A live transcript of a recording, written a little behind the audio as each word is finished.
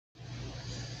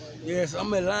Yes,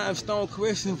 I'm at Limestone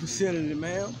Correctional Facility,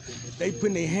 man. They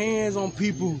putting their hands on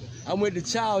people. I went to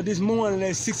Child this morning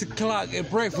at 6 o'clock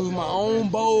at breakfast with my own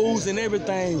bowls and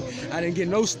everything. I didn't get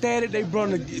no static. They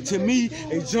brought it to me.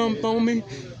 They jumped on me.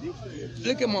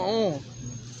 Look at my arm.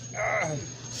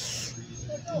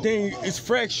 Then it's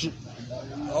fractured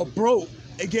or broke.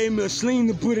 They gave me a sling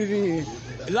to put it in.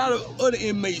 A lot of other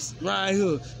inmates right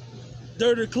here,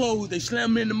 dirty clothes, they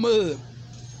slam me in the mud.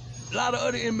 A lot of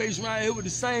other inmates right here with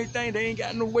the same thing. They ain't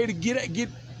got no way to get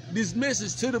this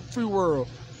message to the free world.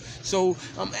 So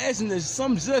I'm asking that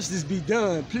some justice be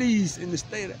done, please, in the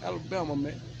state of Alabama,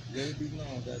 man. Let it be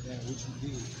known, goddamn, what you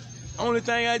did. Only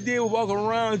thing I did was walking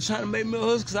around trying to make me a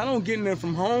hustle because I don't get nothing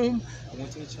from home.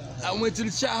 I went to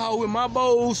the child hall with my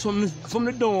bowls from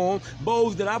the dorm,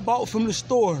 bowls that I bought from the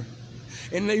store.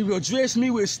 And they addressed me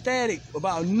with static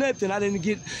about nothing. I didn't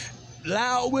get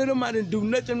loud with them. I didn't do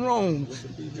nothing wrong. What's the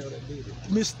female that did it?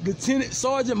 Miss Lieutenant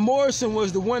Sergeant Morrison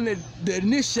was the one that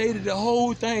initiated the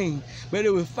whole thing. But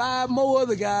there were 5 more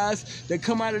other guys that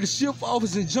come out of the shift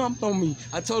office and jumped on me.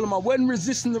 I told them I wasn't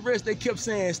resisting the arrest. They kept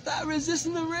saying, stop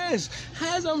resisting the arrest.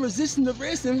 How's I'm resisting the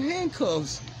arrest in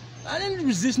handcuffs? I didn't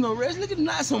resist no arrest. Look at the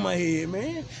knots on my head,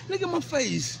 man. Look at my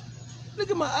face. Look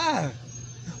at my eye.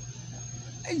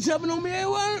 They jumping on me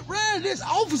everywhere. Right? There's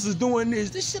officers doing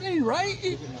this. This shit ain't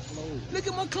right. Look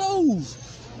at my clothes.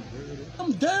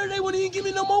 I'm dirty. They wouldn't even give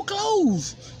me no more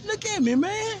clothes. Look at me,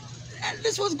 man.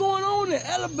 This what's going on at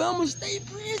Alabama State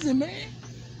Prison, man.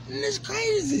 And it's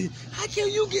crazy. How can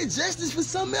you get justice for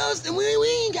something else and we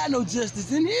ain't got no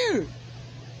justice in here?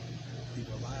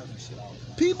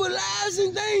 People lives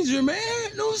in danger, man.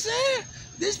 You know what I'm saying?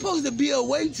 This supposed to be a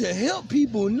way to help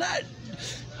people, not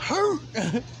hurt.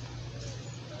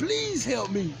 Please help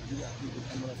me.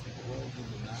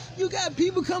 You got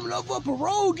people coming up for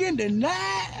parole getting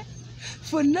denied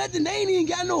for nothing. They ain't even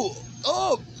got no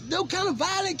kind of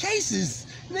violent cases.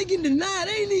 And they getting denied.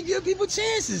 They ain't even give people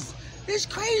chances. It's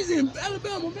crazy in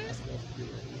Alabama, man.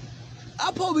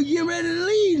 I'm probably getting ready to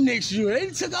leave next year. They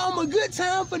took all my good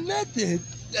time for nothing.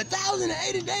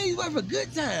 1,080 days worth of good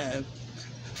time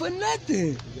for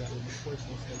nothing.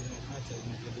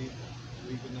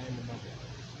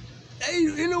 Hey,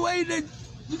 in a way that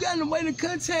you got a way to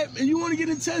contact me, you want to get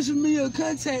in touch with me or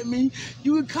contact me,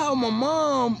 you can call my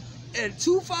mom at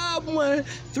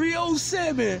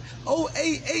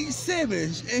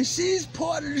 251-307-0887, and she's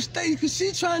part of the state because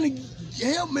she's trying to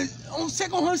help me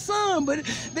check on her son, but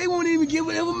they won't even give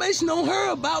information on her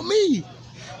about me.